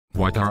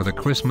What are the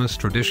Christmas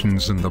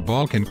traditions in the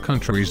Balkan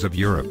countries of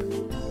Europe?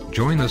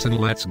 Join us and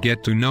let's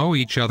get to know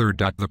each other.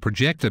 The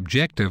project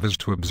objective is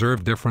to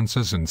observe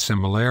differences and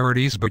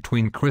similarities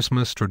between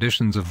Christmas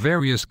traditions of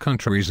various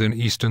countries in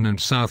Eastern and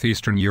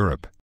Southeastern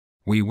Europe.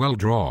 We will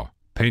draw,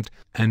 paint,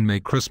 and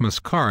make Christmas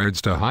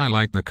cards to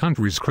highlight the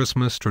country's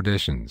Christmas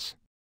traditions.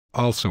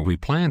 Also, we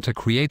plan to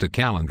create a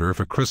calendar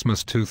for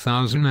Christmas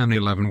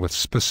 2011 with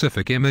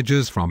specific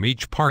images from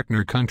each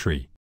partner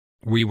country.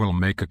 We will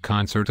make a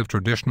concert of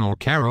traditional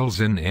carols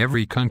in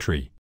every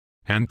country.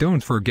 And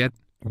don't forget,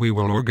 we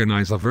will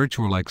organize a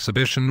virtual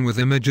exhibition with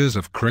images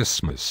of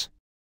Christmas.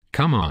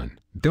 Come on,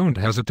 don't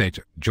hesitate,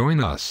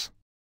 join us.